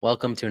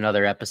Welcome to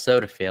another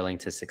episode of Failing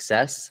to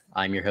Success.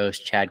 I'm your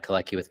host, Chad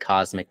Kalecki with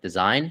Cosmic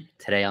Design.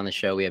 Today on the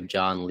show, we have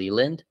Jon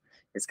Leland.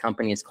 His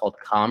company is called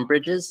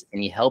Bridges,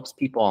 and he helps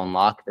people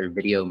unlock their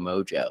video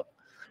mojo.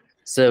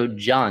 So,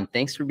 Jon,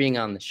 thanks for being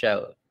on the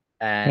show.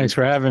 And thanks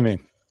for having me.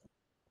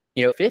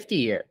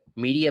 50-year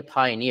media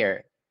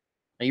pioneer.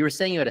 Now, you were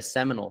saying you had a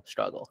seminal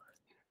struggle.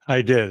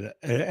 I did.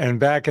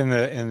 And back in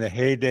the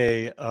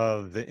heyday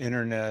of the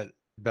internet,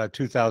 about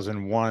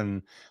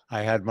 2001,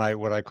 I had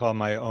what I call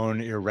my own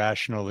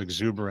irrational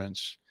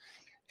exuberance.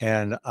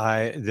 And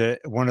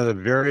one of the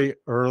very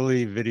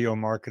early video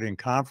marketing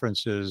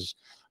conferences,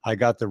 I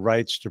got the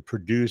rights to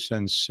produce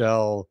and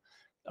sell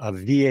a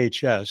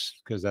VHS,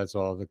 because that's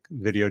all the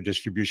video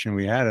distribution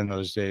we had in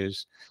those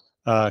days,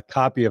 a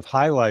copy of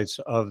highlights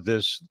of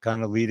this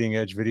kind of leading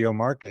edge video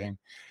marketing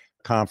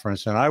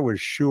conference. And I was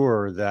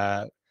sure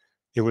that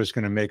it was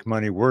going to make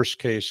money. Worst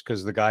case,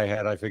 because the guy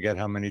had, I forget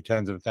how many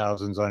tens of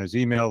thousands on his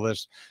email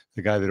list,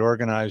 the guy that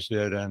organized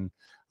it. And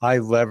I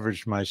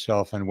leveraged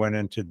myself and went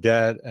into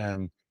debt.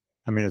 And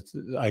I mean,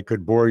 I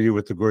could bore you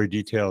with the gory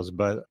details,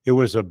 but it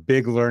was a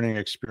big learning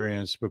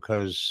experience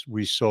because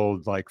we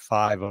sold like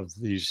 5 of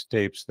these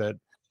tapes that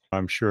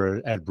I'm sure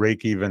at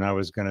break even, I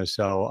was going to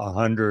sell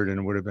 100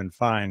 and would have been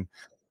fine.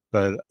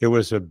 But it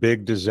was a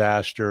big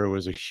disaster. It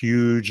was a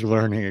huge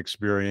learning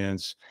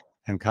experience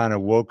and kind of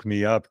woke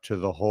me up to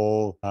the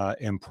whole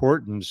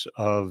importance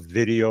of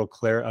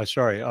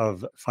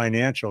of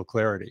financial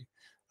clarity,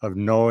 of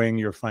knowing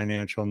your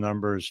financial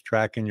numbers,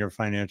 tracking your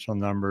financial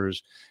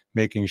numbers,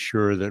 making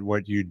sure that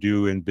what you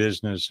do in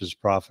business is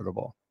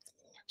profitable.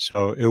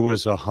 So it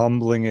was a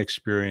humbling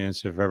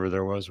experience if ever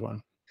there was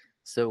one.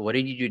 So what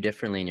did you do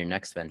differently in your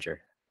next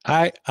venture?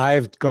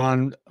 I've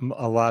gone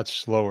a lot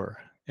slower,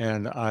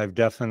 and I've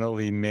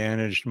definitely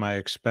managed my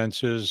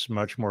expenses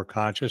much more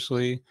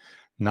consciously,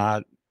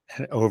 not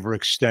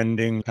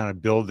overextending, kind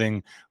of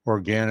building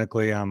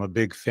organically. I'm a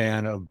big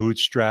fan of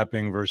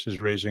bootstrapping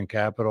versus raising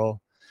capital.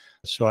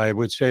 So I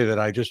would say that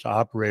I just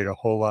operate a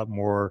whole lot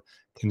more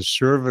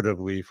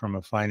conservatively from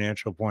a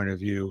financial point of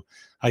view.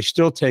 I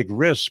still take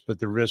risks, but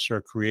the risks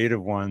are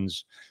creative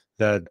ones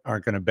that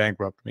aren't going to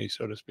bankrupt me,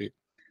 so to speak.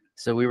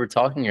 So we were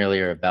talking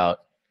earlier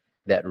about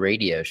that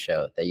radio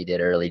show that you did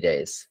early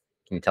days.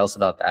 Can you tell us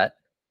about that?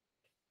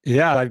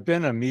 Yeah, I've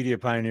been a media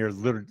pioneer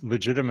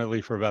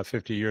legitimately for about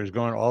 50 years,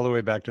 going all the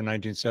way back to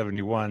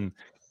 1971.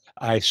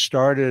 I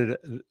started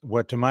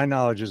what, to my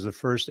knowledge, is the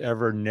first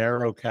ever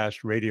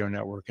narrowcast radio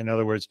network. In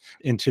other words,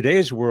 in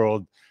today's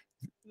world,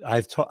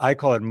 I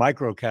call it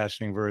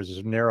microcasting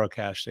versus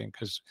narrowcasting,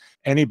 because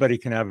anybody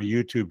can have a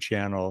YouTube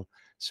channel,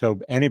 so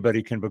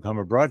anybody can become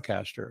a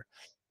broadcaster.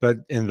 But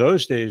in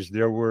those days,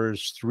 there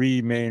was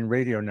 3 main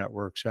radio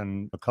networks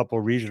and a couple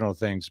regional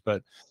things.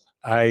 But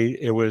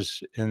it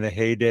was in the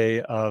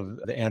heyday of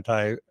the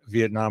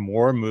anti-Vietnam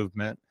War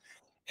movement.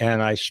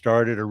 And I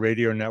started a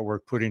radio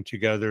network putting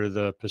together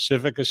the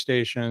Pacifica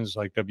stations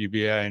like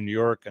WBAI in New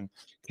York and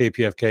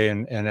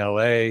KPFK in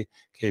LA,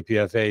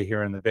 KPFA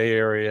here in the Bay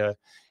Area,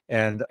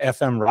 and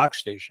FM rock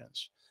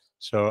stations.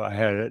 So I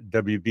had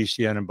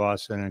WBCN in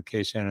Boston and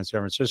KSAN in San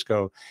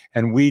Francisco.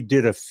 And we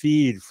did a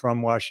feed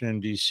from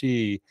Washington,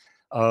 D.C.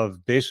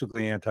 of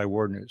basically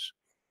anti-war news.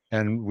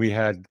 And we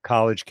had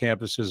college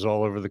campuses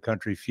all over the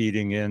country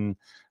feeding in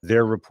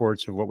their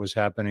reports of what was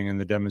happening in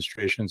the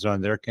demonstrations on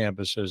their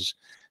campuses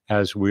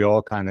as we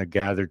all kind of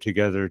gathered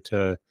together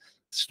to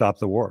stop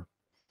the war.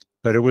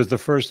 But it was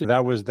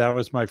that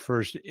was my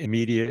first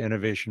immediate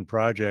innovation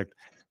project,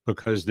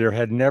 because there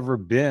had never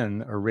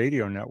been a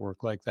radio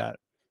network like that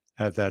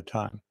at that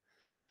time.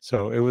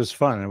 So it was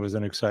fun. It was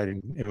an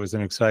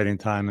exciting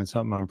time and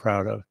something I'm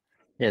proud of.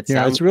 Yeah,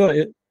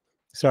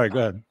 sorry, go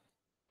ahead.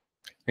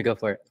 Go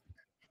for it.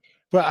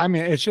 Well, I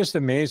mean, it's just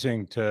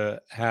amazing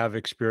to have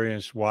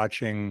experience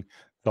watching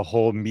the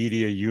whole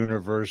media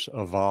universe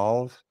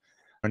evolve.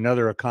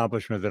 Another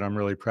accomplishment that I'm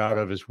really proud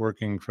of is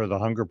working for the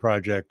Hunger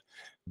Project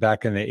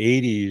back in the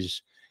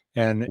 80s.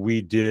 And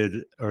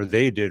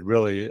they did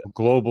really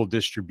global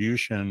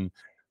distribution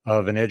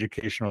of an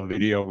educational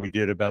video we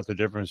did about the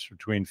difference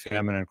between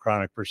famine and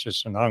chronic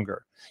persistent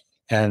hunger.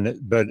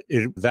 But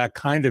that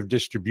kind of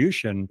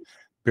distribution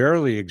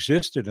barely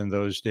existed in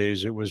those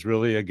days. It was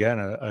really, again,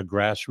 a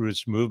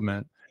grassroots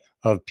movement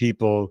of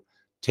people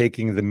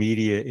taking the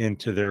media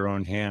into their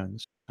own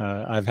hands.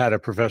 I've had a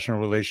professional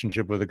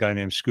relationship with a guy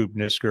named Scoop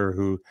Nisker,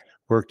 who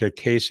worked at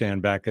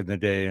KSAN back in the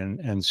day.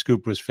 And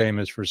Scoop was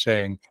famous for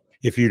saying,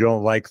 if you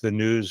don't like the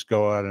news,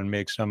 go out and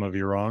make some of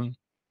your own.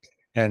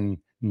 And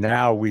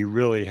now we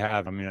really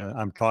have, I mean,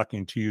 I'm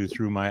talking to you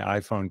through my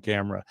iPhone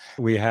camera.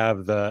 We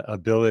have the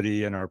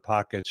ability in our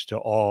pockets to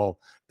all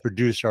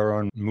produce our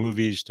own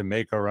movies, to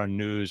make our own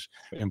news.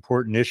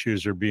 Important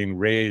issues are being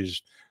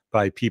raised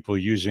by people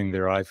using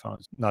their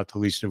iPhones, not the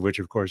least of which,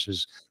 of course,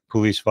 is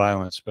police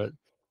violence, but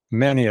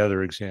many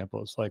other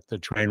examples, like the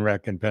train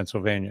wreck in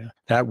Pennsylvania.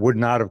 That would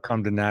not have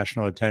come to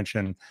national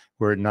attention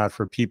were it not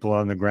for people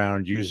on the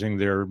ground using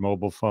their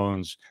mobile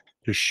phones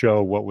to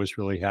show what was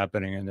really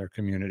happening in their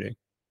community.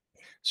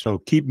 So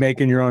keep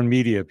making your own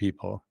media,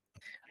 people.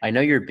 I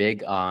know you're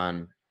big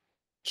on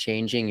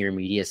changing your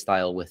media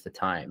style with the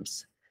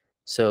times.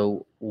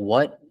 So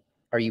what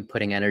are you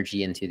putting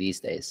energy into these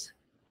days?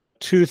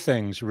 Two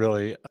things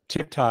really.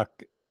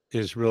 TikTok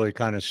is really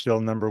kind of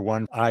still number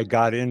one. I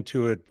got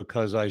into it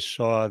because I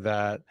saw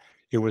that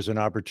it was an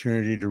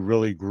opportunity to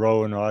really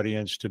grow an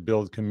audience, to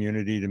build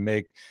community, to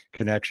make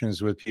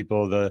connections with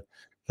people.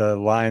 The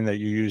line that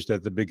you used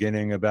at the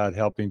beginning about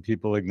helping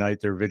people ignite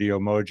their video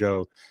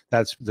mojo,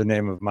 that's the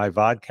name of my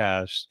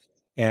vodcast.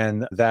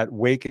 And that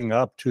waking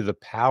up to the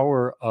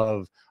power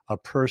of a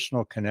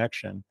personal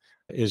connection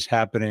is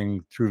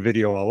happening through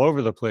video all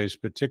over the place,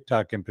 but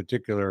TikTok in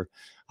particular.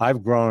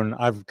 I've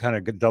kind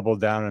of doubled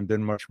down and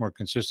been much more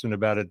consistent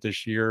about it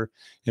this year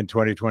in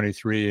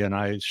 2023. And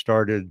I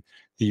started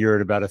the year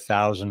at about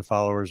 1,000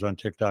 followers on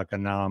TikTok,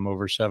 and now I'm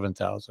over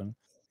 7,000.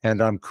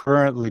 And I'm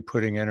currently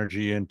putting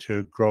energy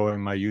into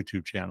growing my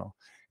YouTube channel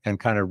and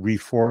kind of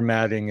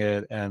reformatting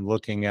it and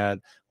looking at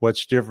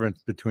what's different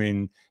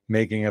between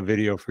making a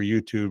video for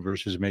YouTube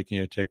versus making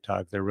a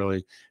TikTok. They're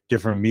really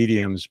different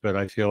mediums, but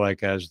I feel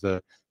like as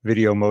the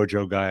video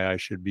mojo guy, I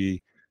should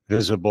be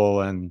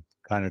visible and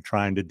kind of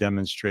trying to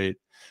demonstrate,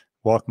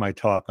 walk my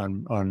talk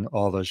on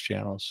all those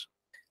channels.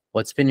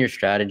 What's been your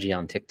strategy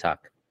on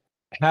TikTok?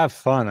 Have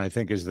fun, I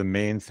think, is the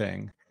main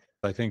thing.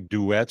 I think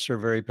duets are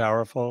very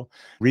powerful.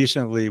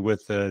 Recently,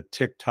 with the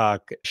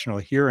TikTok national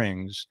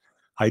hearings,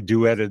 I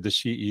duetted the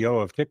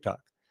CEO of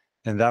TikTok,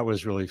 and that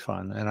was really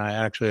fun. And I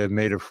actually have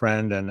made a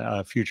friend and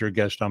a future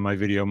guest on my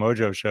Video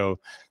Mojo show,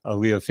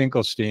 Leah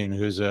Finkelstein,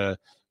 who's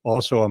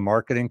also a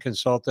marketing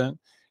consultant.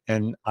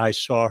 And I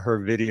saw her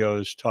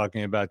videos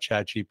talking about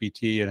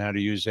ChatGPT and how to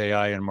use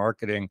AI in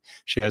marketing.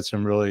 She had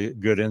some really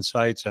good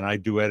insights, and I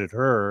duetted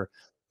her.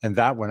 And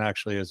that one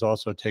actually has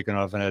also taken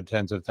off and had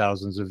tens of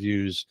thousands of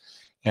views.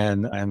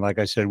 And like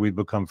I said, we've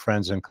become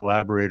friends and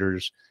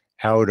collaborators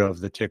out of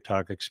the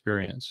TikTok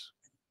experience.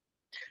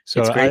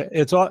 So It's great.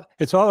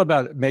 it's all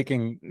about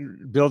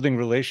building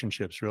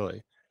relationships,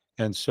 really.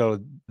 And so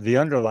the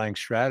underlying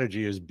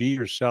strategy is be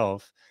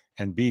yourself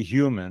and be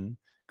human,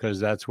 because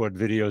that's what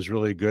video is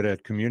really good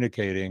at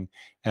communicating,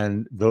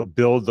 and they'll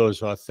build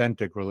those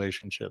authentic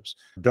relationships.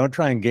 Don't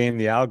try and game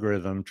the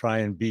algorithm, try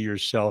and be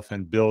yourself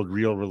and build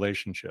real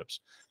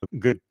relationships. A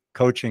good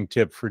coaching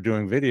tip for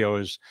doing video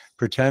is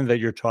pretend that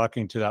you're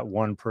talking to that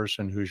one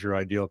person who's your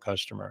ideal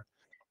customer.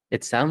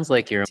 It sounds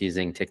like you're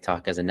using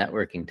TikTok as a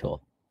networking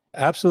tool.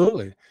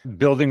 Absolutely.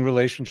 Building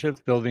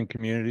relationships, building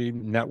community,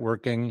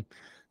 networking.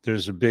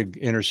 There's a big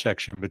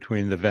intersection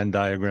between the Venn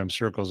diagram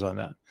circles on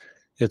that.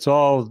 It's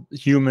all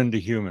human to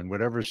human,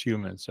 whatever's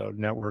human. So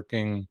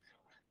networking,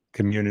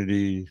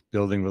 community,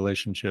 building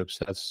relationships,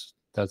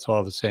 that's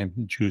all the same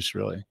juice,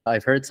 really.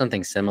 I've heard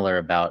something similar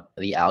about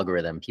the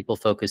algorithm. People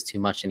focus too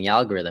much on the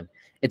algorithm.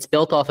 It's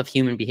built off of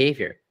human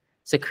behavior.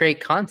 So create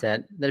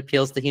content that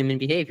appeals to human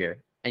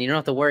behavior, and you don't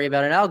have to worry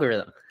about an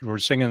algorithm. We're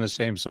singing the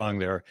same song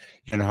there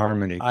in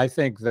harmony. I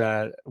think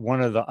that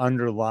one of the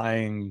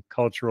underlying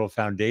cultural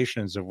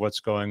foundations of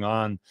what's going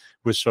on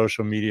with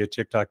social media,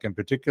 TikTok in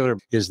particular,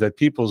 is that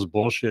people's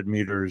bullshit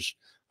meters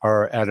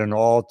are at an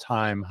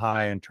all-time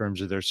high in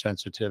terms of their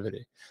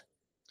sensitivity.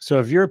 So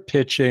if you're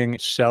pitching,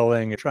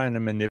 selling, trying to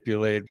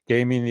manipulate,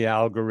 gaming the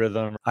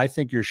algorithm, I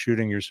think you're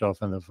shooting yourself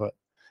in the foot.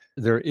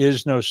 There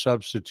is no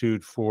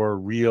substitute for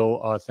real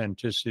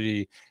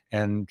authenticity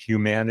and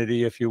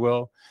humanity, if you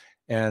will.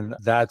 And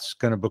that's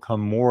going to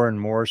become more and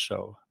more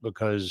so,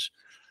 because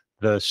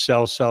the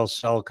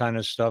sell kind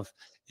of stuff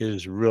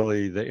is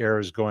really, the air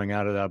is going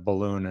out of that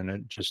balloon and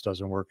it just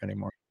doesn't work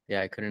anymore.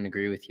 Yeah, I couldn't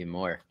agree with you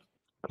more.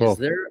 Cool. Is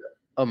there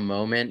a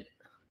moment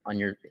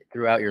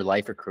throughout your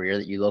life or career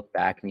that you look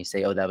back and you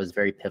say, oh, that was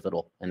very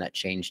pivotal and that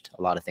changed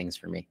a lot of things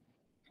for me?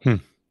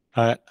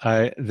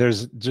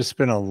 There's just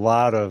been a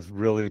lot of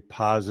really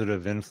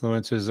positive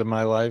influences in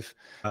my life.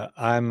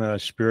 I'm a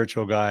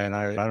spiritual guy, and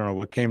I don't know,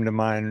 what came to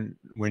mind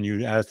when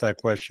you asked that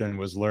question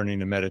was learning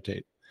to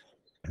meditate.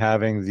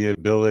 Having the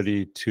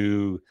ability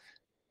to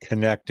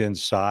connect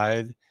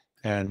inside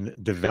and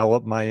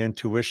develop my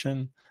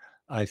intuition,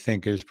 I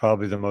think, is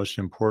probably the most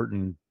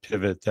important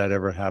pivot that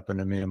ever happened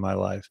to me in my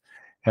life.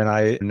 And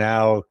I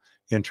now,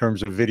 in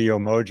terms of Video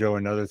Mojo,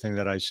 another thing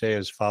that I say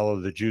is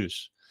follow the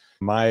juice.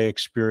 My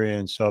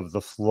experience of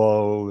the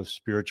flow of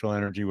spiritual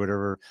energy,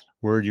 whatever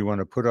word you want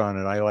to put on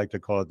it, I like to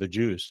call it the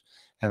juice.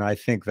 And I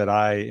think that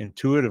I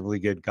intuitively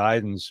get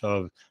guidance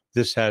of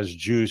this has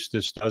juice,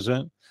 this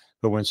doesn't.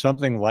 But when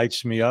something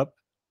lights me up,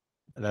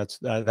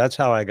 that's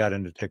how I got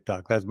into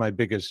TikTok. That's my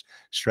biggest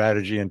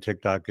strategy in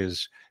TikTok,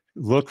 is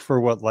look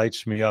for what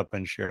lights me up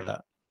and share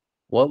that.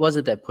 What was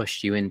it that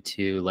pushed you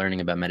into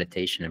learning about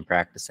meditation and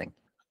practicing?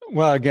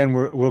 Well, again,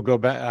 we'll go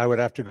back. I would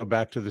have to go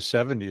back to the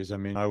 70s. I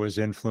mean, I was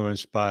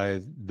influenced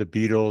by the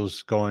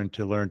Beatles, going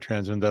to learn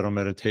transcendental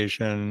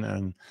meditation,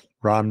 and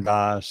Ram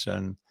Dass,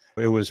 and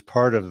it was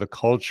part of the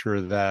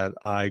culture that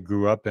I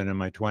grew up in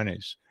my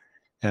 20s.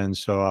 And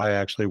so I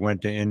actually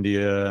went to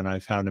India and I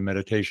found a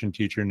meditation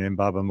teacher named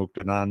Baba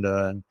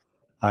Muktananda, and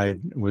I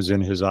was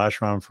in his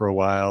ashram for a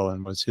while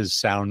and was his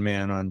sound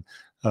man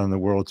on the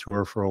world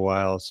tour for a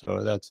while.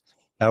 So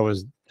that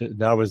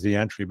that was the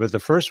entry. But the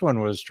first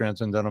one was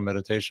transcendental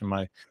meditation.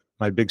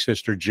 My big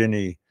sister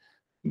Ginny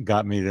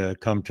got me to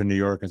come to New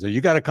York and say,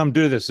 "You got to come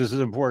do this. This is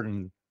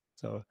important."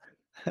 So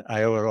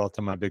I owe it all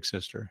to my big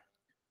sister.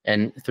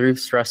 And through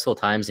stressful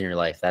times in your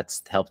life,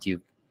 that's helped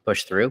you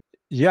push through?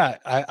 Yeah,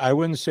 I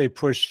wouldn't say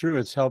push through.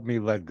 It's helped me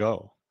let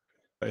go.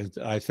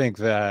 I think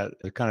that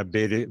the kind of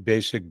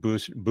basic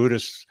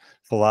Buddhist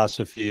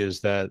philosophy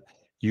is that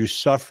you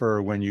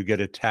suffer when you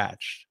get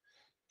attached.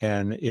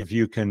 And if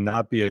you can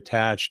not be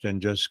attached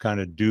and just kind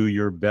of do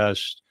your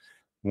best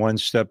one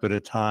step at a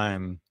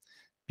time,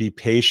 be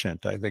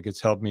patient. I think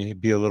it's helped me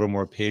be a little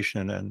more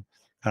patient and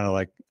kind of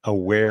like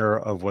aware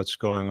of what's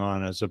going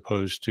on as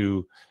opposed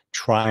to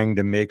trying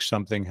to make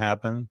something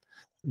happen.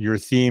 Your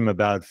theme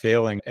about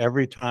failing,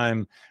 every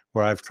time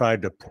where I've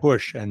tried to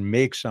push and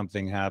make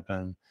something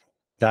happen,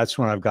 that's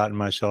when I've gotten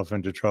myself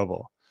into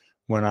trouble.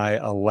 When I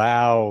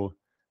allow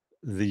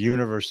the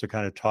universe to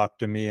kind of talk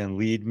to me and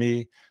lead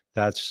me,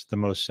 that's the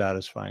most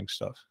satisfying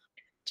stuff.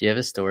 Do you have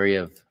a story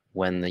of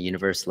when the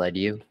universe led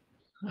you?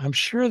 I'm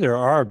sure there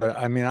are, but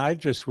I mean, I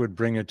just would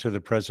bring it to the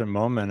present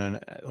moment. And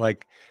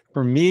like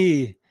for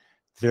me,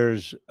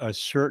 there's a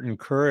certain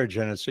courage,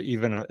 and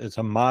it's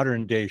a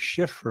modern day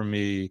shift for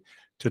me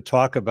to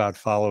talk about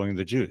following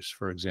the juice,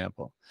 for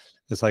example.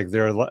 It's like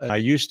I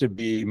used to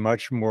be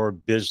much more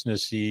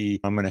businessy.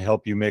 I'm going to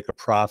help you make a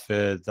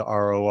profit, the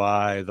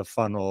ROI, the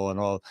funnel, and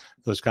all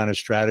those kind of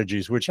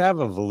strategies, which have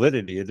a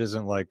validity. It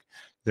isn't like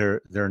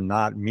they're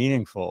not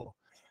meaningful,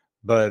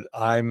 but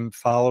I'm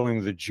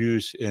following the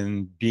juice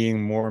in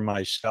being more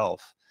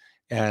myself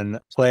and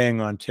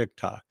playing on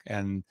TikTok.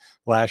 And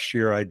last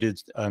year I did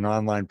an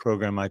online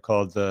program I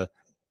called the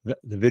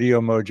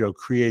Video Mojo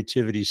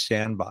Creativity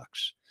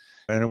Sandbox.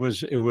 And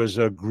it was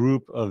a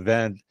group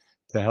event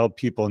to help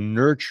people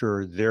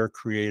nurture their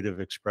creative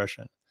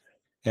expression.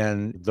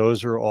 And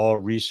those are all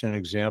recent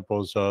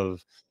examples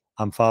of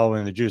I'm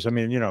following the juice. I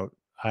mean,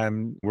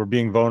 we're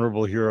being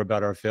vulnerable here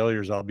about our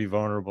failures. I'll be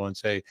vulnerable and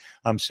say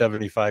I'm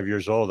 75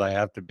 years old. I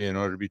have to be in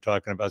order to be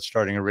talking about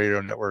starting a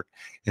radio network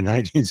in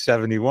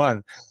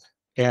 1971.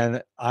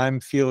 And I'm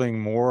feeling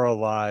more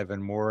alive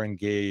and more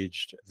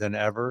engaged than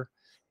ever.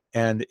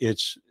 And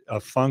it's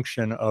a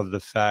function of the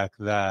fact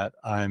that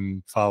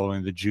I'm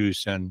following the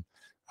juice. And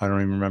I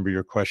don't even remember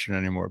your question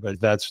anymore, but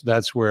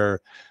that's where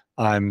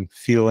I'm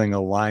feeling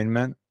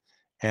alignment.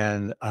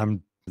 And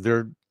I'm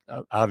there.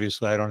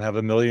 Obviously, I don't have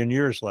a million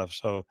years left.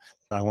 So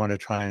I want to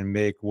try and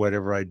make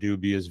whatever I do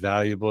be as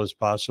valuable as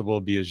possible,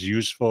 be as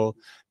useful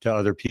to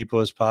other people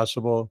as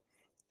possible,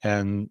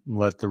 and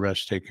let the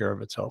rest take care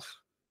of itself.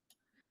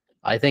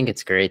 I think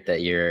it's great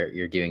that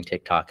you're doing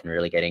TikTok and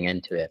really getting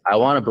into it. I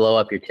want to blow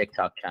up your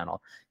TikTok channel.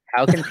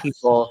 How can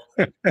people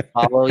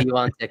follow you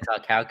on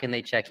TikTok? How can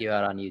they check you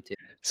out on YouTube?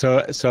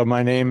 So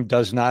my name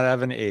does not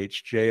have an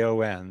H,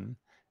 Jon.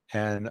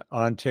 And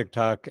on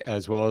TikTok,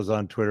 as well as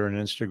on Twitter and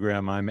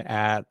Instagram, I'm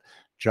at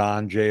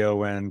Jon,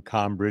 Jon,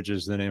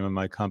 Combridges, the name of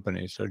my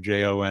company. So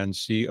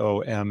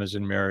JONCOM as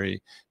in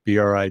Mary,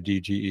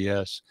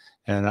 BRIDGES.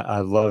 And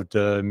I'd love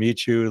to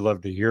meet you,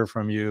 love to hear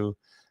from you.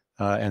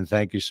 And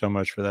thank you so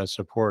much for that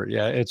support.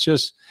 Yeah,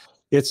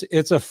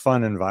 it's a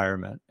fun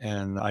environment.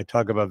 And I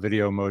talk about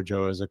Video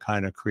Mojo as a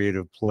kind of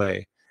creative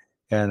play.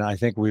 And I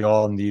think we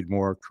all need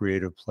more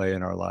creative play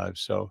in our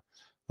lives. So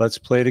let's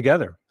play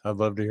together. I'd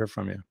love to hear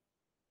from you.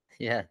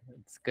 Yeah,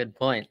 that's a good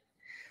point.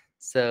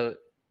 So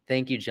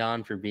thank you,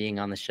 Jon, for being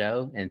on the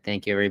show. And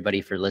thank you,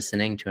 everybody, for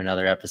listening to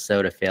another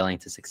episode of Failing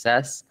to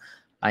Success.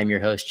 I'm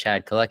your host,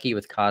 Chad Kalecki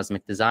with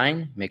Cosmic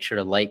Design. Make sure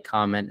to like,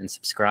 comment, and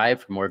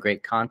subscribe for more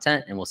great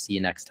content, and we'll see you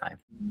next time.